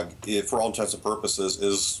dog, for all intents and purposes,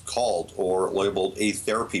 is called or labeled a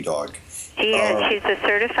therapy dog. She is. She's a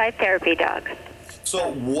certified therapy dog.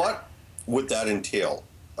 So what would that entail?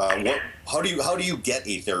 How do you get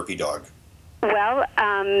a therapy dog? Well,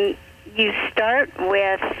 you start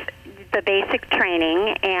with the basic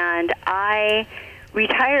training, and I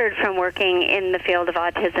retired from working in the field of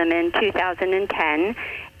autism in 2010,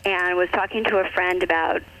 and was talking to a friend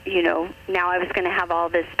about, you know, now I was going to have all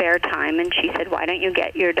this spare time, and she said, why don't you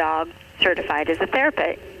get your dog certified as a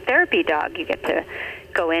therapy dog? You get to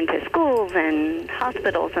go into schools and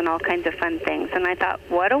hospitals and all kinds of fun things. And I thought,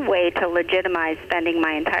 what a way to legitimize spending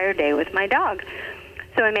my entire day with my dog.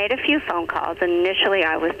 So I made a few phone calls, and initially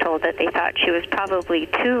I was told that they thought she was probably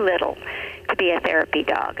too little to be a therapy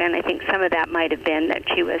dog. And I think some of that might have been that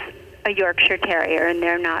she was a Yorkshire Terrier, and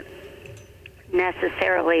they're not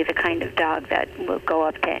necessarily the kind of dog that will go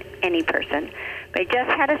up to any person. But I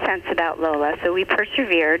just had a sense about Lola, so we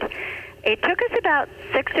persevered. It took us about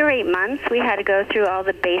 6 or 8 months. We had to go through all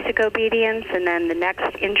the basic obedience and then the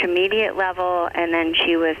next intermediate level, and then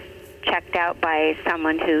she was checked out by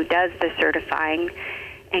someone who does the certifying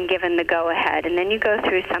and given the go-ahead. And then you go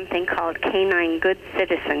through something called Canine Good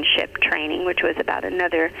Citizenship training, which was about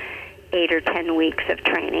another 8 or 10 weeks of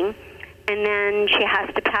training. And then she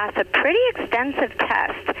has to pass a pretty extensive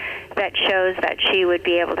test that shows that she would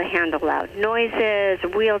be able to handle loud noises,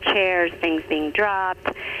 wheelchairs, things being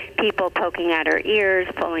dropped, people poking at her ears,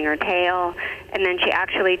 pulling her tail. And then she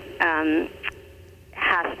actually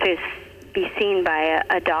has to be seen by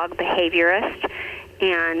a dog behaviorist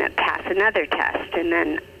and pass another test. And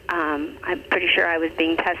then I'm pretty sure I was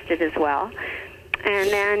being tested as well.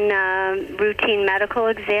 And then routine medical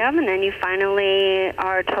exam, and then you finally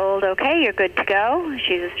are told, okay, you're good to go.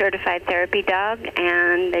 She's a certified therapy dog,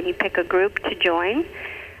 and then you pick a group to join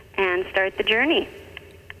and start the journey.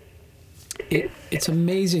 It's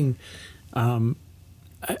amazing.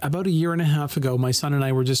 About a year and a half ago, my son and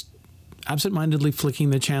I were just absentmindedly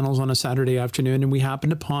flicking the channels on a Saturday afternoon, and we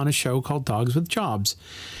happened upon a show called Dogs with Jobs.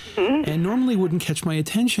 And normally wouldn't catch my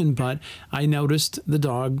attention, but I noticed the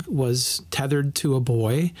dog was tethered to a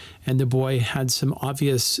boy, and the boy had some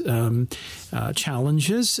obvious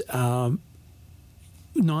challenges,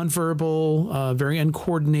 nonverbal, very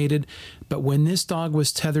uncoordinated. But when this dog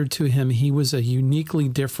was tethered to him, he was a uniquely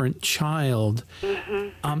different child.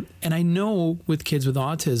 And I know with kids with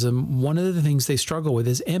autism, one of the things they struggle with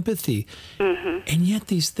is empathy. And yet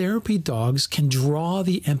these therapy dogs can draw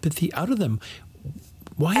the empathy out of them.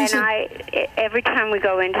 Why is every time we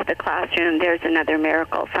go into the classroom, there's another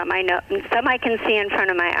miracle. Some I know, some I can see in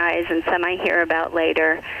front of my eyes, and some I hear about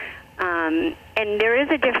later. And there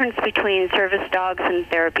is a difference between service dogs and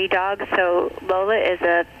therapy dogs. So Lola is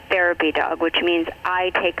a therapy dog, which means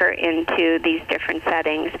I take her into these different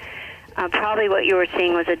settings. Probably what you were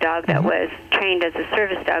seeing was a dog that was trained as a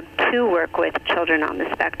service dog to work with children on the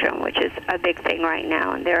spectrum, which is a big thing right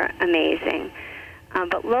now, and they're amazing.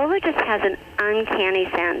 But Lola just has an uncanny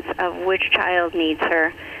sense of which child needs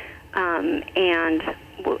her. And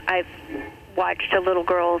I've watched a little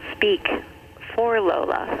girl speak for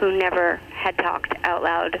Lola who never had talked out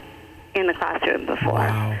loud in the classroom before.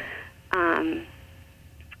 Wow.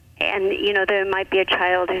 And, you know, there might be a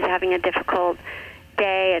child who's having a difficult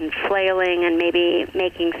day and flailing and maybe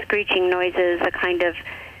making screeching noises, a kind of,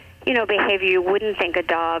 you know, behavior you wouldn't think a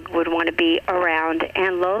dog would want to be around.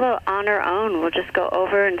 And Lola, on her own, will just go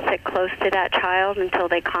over and sit close to that child until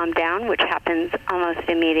they calm down, which happens almost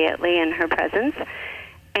immediately in her presence.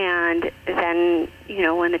 And then, you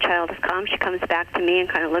know, when the child is calm, she comes back to me and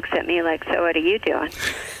kind of looks at me like, so what are you doing?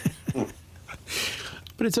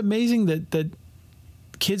 But it's amazing that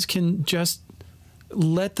kids can just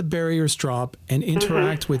let the barriers drop and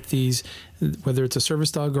interact with these, whether it's a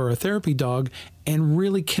service dog or a therapy dog, and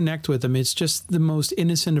really connect with them. It's just the most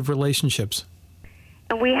innocent of relationships.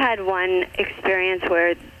 And we had one experience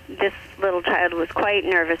where this little child was quite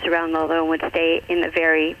nervous around Lola and would stay in the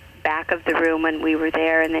very back of the room when we were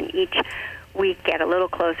there, and then each week get a little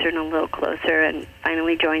closer and a little closer and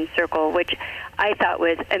finally join Circle, which I thought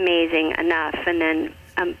was amazing enough. And then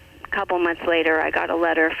a couple months later, I got a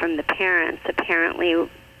letter from the parents. Apparently,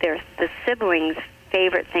 the siblings'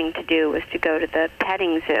 favorite thing to do was to go to the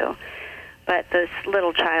petting zoo. But this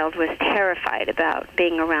little child was terrified about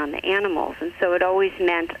being around the animals, and so it always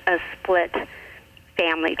meant a split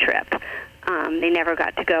family trip. They never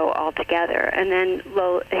got to go all together. And then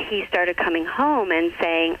he started coming home and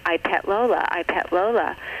saying, I pet Lola, I pet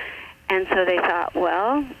Lola. And so they thought,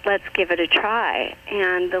 well, let's give it a try.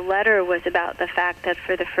 And the letter was about the fact that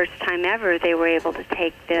for the first time ever, they were able to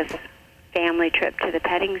take this family trip to the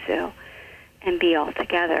petting zoo and be all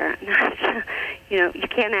together. You know, you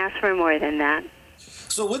can't ask for more than that.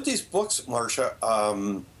 So with these books, Marcia,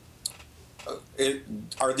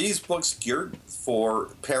 are these books geared for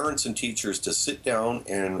parents and teachers to sit down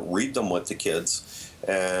and read them with the kids?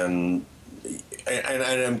 And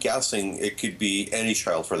I'm guessing it could be any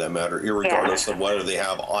child for that matter, irregardless of whether they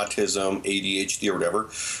have autism, ADHD, or whatever.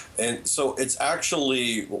 And so it's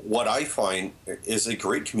actually, what I find, is a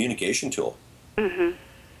great communication tool.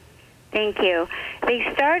 Thank you.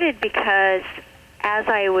 They started because as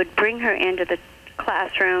I would bring her into the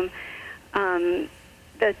classroom,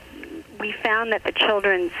 we found that the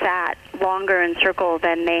children sat longer in circle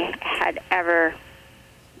than they had ever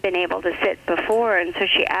been able to sit before. And so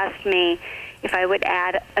she asked me if I would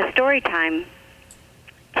add a story time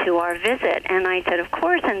to our visit. And I said, of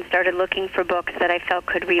course, and started looking for books that I felt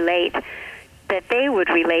could relate, that they would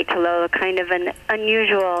relate to Lola, kind of an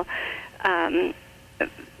unusual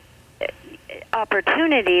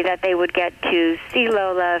opportunity that they would get to see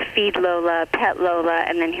Lola, feed Lola, pet Lola,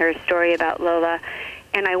 and then hear a story about Lola.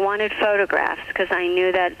 And I wanted photographs because I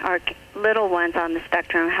knew that our little ones on the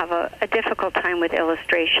spectrum have a difficult time with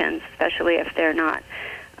illustrations, especially if they're not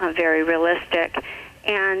very realistic.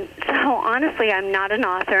 And so honestly, I'm not an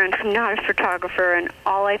author and I'm not a photographer, and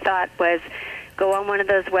all I thought was go on one of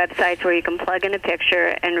those websites where you can plug in a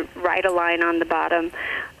picture and write a line on the bottom.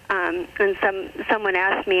 And someone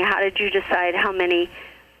asked me, how did you decide how many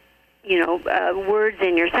words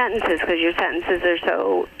in your sentences, because your sentences are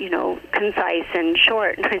so, concise and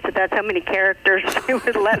short. And I said, that's how many characters they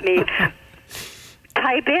would let me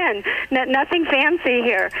type in. Nothing fancy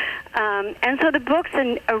here. And so the books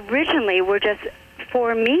originally were just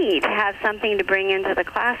for me to have something to bring into the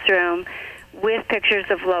classroom with pictures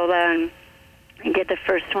of Lola. And I did the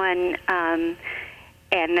first one, and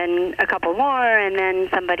then a couple more, and then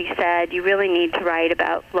somebody said, you really need to write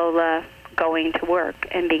about Lola going to work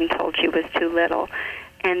and being told she was too little.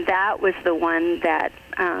 And that was the one that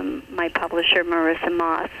my publisher, Marissa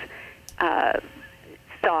Moss,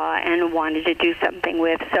 saw and wanted to do something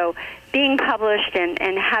with. So being published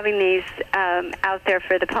and having these out there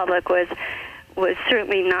for the public was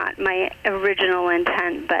certainly not my original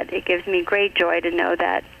intent, but it gives me great joy to know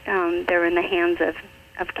that they're in the hands of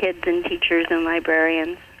kids and teachers and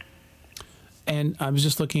librarians. And I was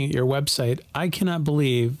just looking at your website. I cannot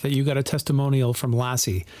believe that you got a testimonial from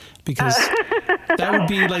Lassie, because that would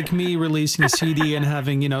be like me releasing a CD and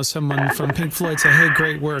having, someone from Pink Floyd say, hey,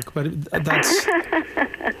 great work. But that's...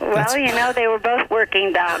 Well, they were both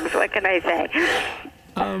working dogs. What can I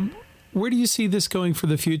say? Where do you see this going for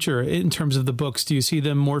the future in terms of the books? Do you see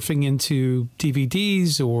them morphing into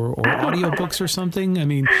DVDs or audiobooks or something? I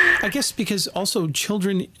mean, I guess because also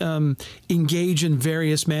children engage in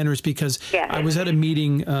various manners, because yes. I was at a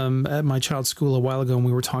meeting at my child's school a while ago, and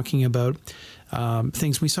we were talking about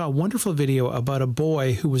things. We saw a wonderful video about a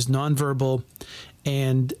boy who was nonverbal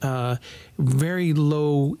and very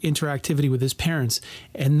low interactivity with his parents.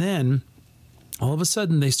 And then all of a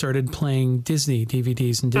sudden, they started playing Disney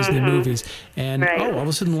DVDs and Disney movies. And, right. all of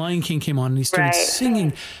a sudden, Lion King came on and he started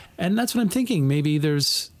singing. And that's what I'm thinking. Maybe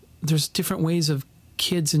there's different ways of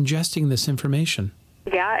kids ingesting this information.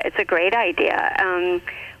 Yeah, it's a great idea.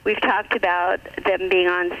 We've talked about them being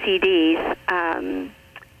on CDs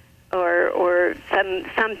or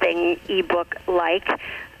something ebook-like.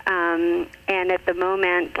 And at the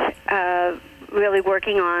moment, really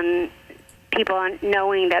working on people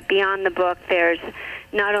knowing that beyond the book, there's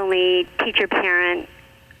not only teacher-parent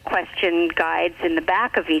question guides in the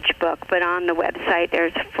back of each book, but on the website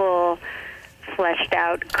there's full,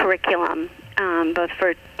 fleshed-out curriculum, both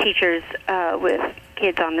for teachers with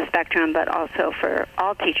kids on the spectrum, but also for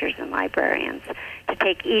all teachers and librarians, to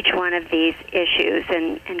take each one of these issues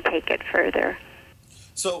and take it further.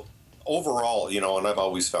 So overall, and I've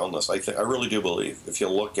always found this, I really do believe, if you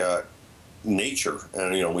look at nature,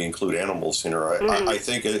 and we include animals in here, I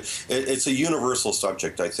think it's a universal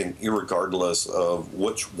subject. I think irregardless of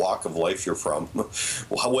which walk of life you're from,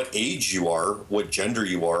 what age you are, what gender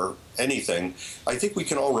you are, anything, I think we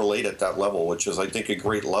can all relate at that level, which is, I think, a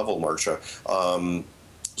great level, Marcia.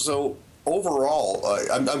 So overall,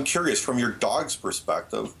 I'm curious, from your dog's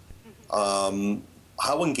perspective,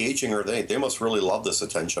 how engaging are they? They must really love this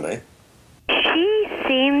attention, eh? She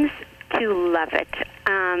seems to love it.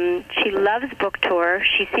 She loves book tour.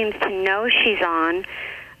 She seems to know she's on.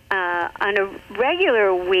 On a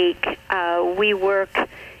regular week, we work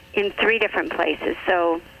in 3 different places.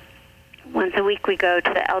 So once a week we go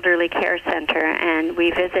to the Elderly Care Center, and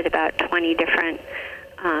we visit about 20 different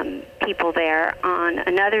people there. On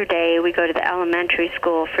another day, we go to the elementary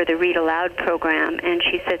school for the Read Aloud program, and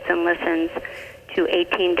she sits and listens to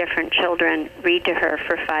 18 different children read to her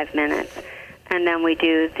for 5 minutes. And then we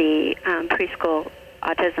do the preschool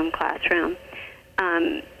autism classroom.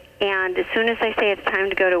 And as soon as I say it's time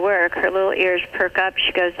to go to work, her little ears perk up.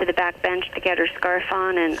 She goes to the back bench to get her scarf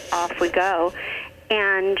on, and off we go.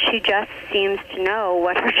 And she just seems to know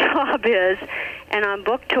what her job is. And on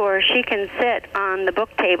book tour, she can sit on the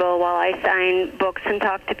book table while I sign books and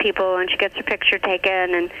talk to people, and she gets her picture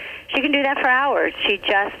taken, and she can do that for hours. She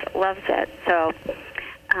just loves it. So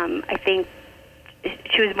I think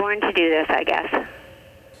she was born to do this, I guess.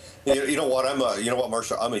 You know what,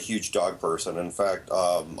 Marcia, I'm a huge dog person. In fact,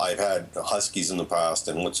 I've had Huskies in the past,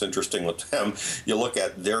 and what's interesting with them, you look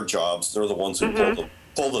at their jobs, they're the ones who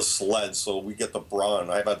pull the sled, so we get the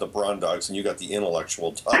brawn. I've had the brawn dogs, and you got the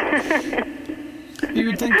intellectual dog. You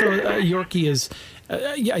would think, though, Yorkie is.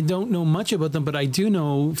 Yeah, I don't know much about them, but I do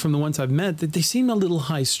know from the ones I've met that they seem a little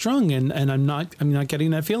high strung, and I'm not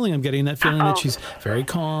getting that feeling. I'm getting that feeling that she's very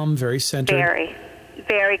calm, very centered. Very,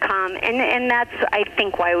 very calm, and that's, I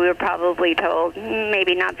think, why we were probably told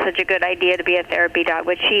maybe not such a good idea to be a therapy dog.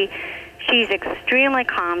 But she's extremely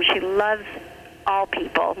calm. She loves all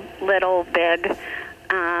people, little, big.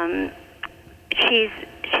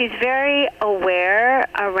 She's very aware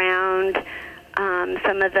around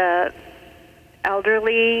some of the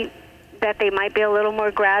elderly, that they might be a little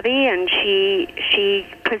more grabby, and she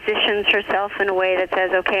positions herself in a way that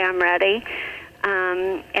says, okay, I'm ready.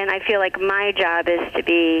 And I feel like my job is to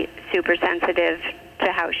be super sensitive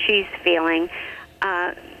to how she's feeling.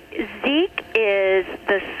 Zeke is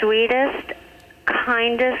the sweetest,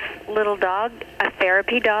 kindest little dog. A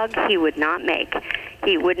therapy dog he would not make.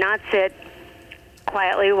 He would not sit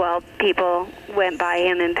quietly while people went by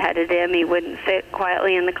him and petted him. He wouldn't sit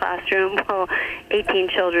quietly in the classroom while 18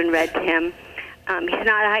 children read to him. He's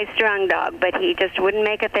not a high-strung dog, but he just wouldn't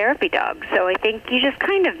make a therapy dog. So I think you just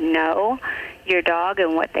kind of know your dog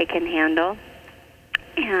and what they can handle.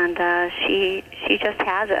 And she just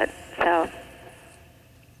has it. So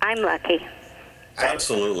I'm lucky.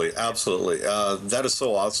 Absolutely, absolutely. That is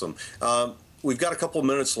so awesome. We've got a couple of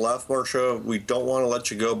minutes left, Marcia. We don't want to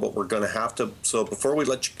let you go, but we're going to have to. So before we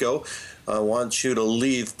let you go, I want you to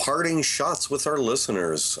leave parting shots with our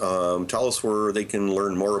listeners. Tell us where they can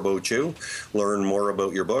learn more about you, learn more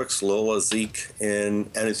about your books, Lola, Zeke,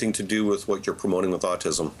 and anything to do with what you're promoting with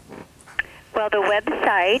autism. Well, the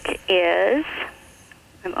website is,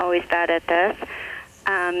 I'm always bad at this,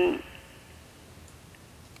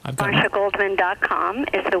 MarshaGoldman.com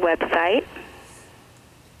is the website.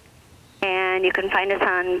 And you can find us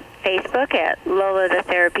on Facebook at Lola the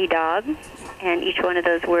Therapy Dog, and each one of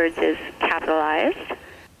those words is capitalized.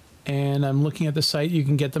 And I'm looking at the site. You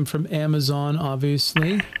can get them from Amazon,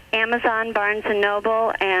 obviously. Amazon, Barnes &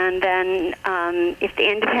 Noble, and then if the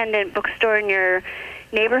independent bookstore in your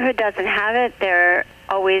neighborhood doesn't have it, they're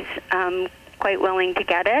always quite willing to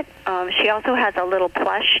get it. She also has a little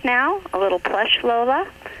plush now, a little plush Lola.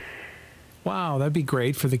 Wow, that'd be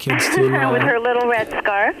great for the kids to... with her little red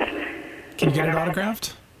scarf. Can you get it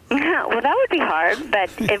autographed? Well, that would be hard, but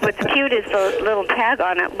what's cute is the little tag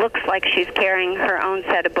on it looks like she's carrying her own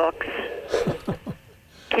set of books.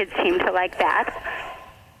 Kids seem to like that.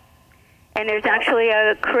 And there's actually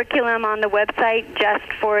a curriculum on the website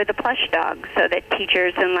just for the plush dog, so that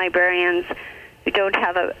teachers and librarians who don't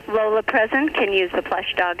have a Lola present can use the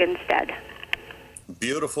plush dog instead.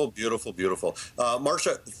 Beautiful, beautiful, beautiful.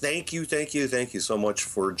 Marcia, thank you so much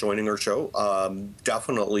for joining our show.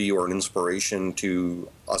 Definitely you are an inspiration to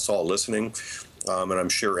us all listening. And I'm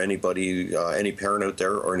sure anybody, any parent out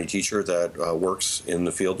there or any teacher that works in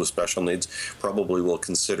the field with special needs probably will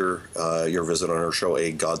consider your visit on our show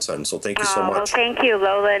a godsend. So thank you so much. Well, thank you,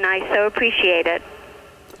 Lola, and I so appreciate it.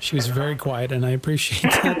 She was very quiet, and I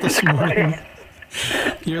appreciate that this morning.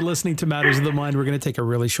 You're listening to Matters of the Mind. We're going to take a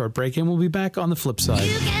really short break, and we'll be back on the flip side.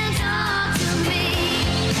 You can talk to me.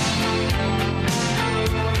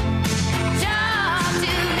 Talk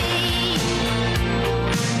to me.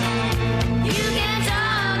 You can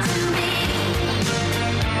talk to me.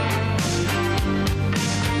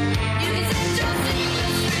 You can set your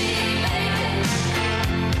secrets free, baby.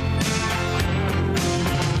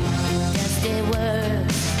 Dusty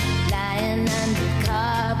words lying under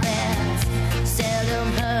carpets.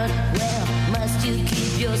 Seldom heard. Well, must you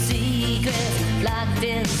keep your secrets locked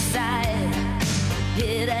inside,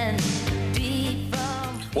 hidden deep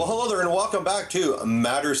from... Well, hello there, and welcome back to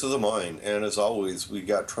Matters of the Mind. And as always, we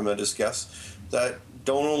got tremendous guests that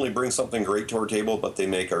don't only bring something great to our table, but they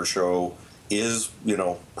make our show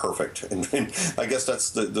perfect. And I guess that's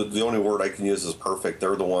the only word I can use is perfect.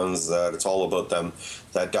 They're the ones that it's all about them,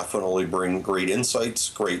 that definitely bring great insights,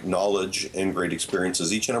 great knowledge, and great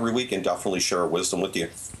experiences each and every week, and definitely share wisdom with you.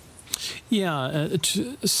 Yeah,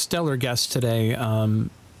 a stellar guest today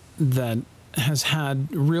that has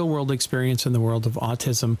had real-world experience in the world of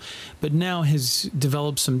autism, but now has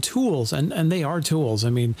developed some tools, and they are tools. I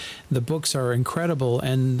mean, the books are incredible,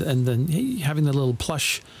 and then having the little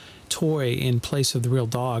plush toy in place of the real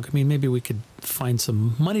dog. I mean, maybe we could find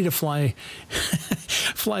some money to fly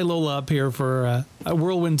Lola up here for a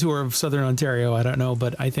whirlwind tour of Southern Ontario. I don't know,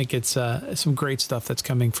 but I think it's some great stuff that's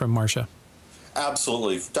coming from Marcia.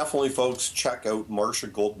 Absolutely. Definitely, folks, check out Marcia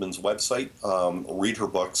Goldman's website. Read her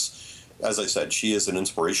books. As I said, she is an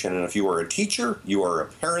inspiration. And if you are a teacher, you are a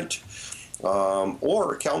parent,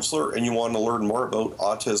 or a counselor, and you want to learn more about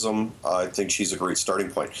autism, I think she's a great starting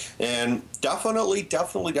point. And definitely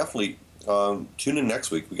tune in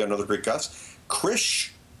next week. We got another great guest.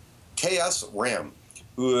 Krish K.S. Ram,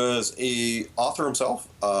 who is a author himself,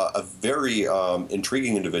 a very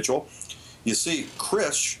intriguing individual. You see,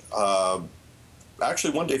 Krish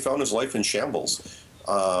actually one day found his life in shambles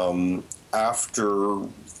after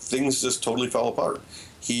things just totally fell apart.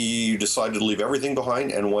 He decided to leave everything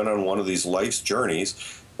behind and went on one of these life's journeys.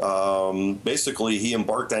 Basically, he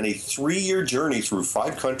embarked on a 3-year journey through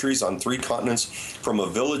 5 countries on 3 continents, from a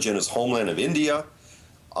village in his homeland of India,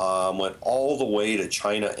 went all the way to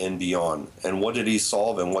China and beyond. And what did he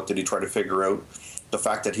solve, and what did he try to figure out? The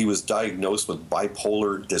fact that he was diagnosed with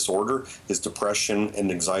bipolar disorder. His depression and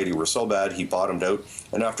anxiety were so bad he bottomed out.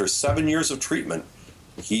 And after 7 years of treatment,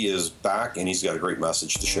 he is back, and he's got a great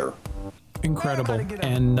message to share. Incredible.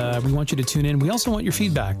 And we want you to tune in. We also want your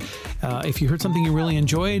feedback. If you heard something you really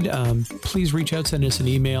enjoyed, please reach out, send us an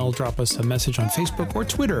email, drop us a message on Facebook or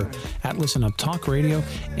Twitter at Listen Up Talk Radio,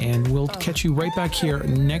 and we'll catch you right back here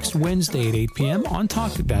next Wednesday at 8 p.m. on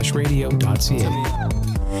talk-radio.ca.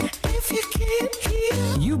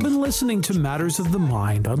 You've been listening to Matters of the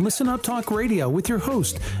Mind on Listen Up Talk Radio with your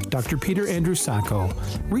host, Dr. Peter Andrew Sacco.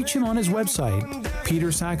 Reach him on his website,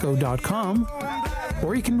 petersacco.com,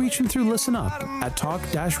 or you can reach him through Listen Up at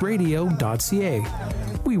talk-radio.ca.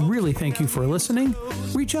 We really thank you for listening.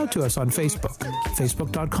 Reach out to us on Facebook,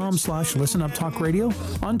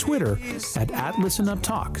 facebook.com/listenuptalkradio, on Twitter at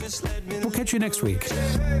 @listenuptalk. We'll catch you next week.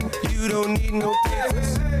 You don't need no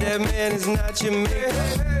papers. That man is not your maker,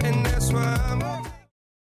 and that's why I'm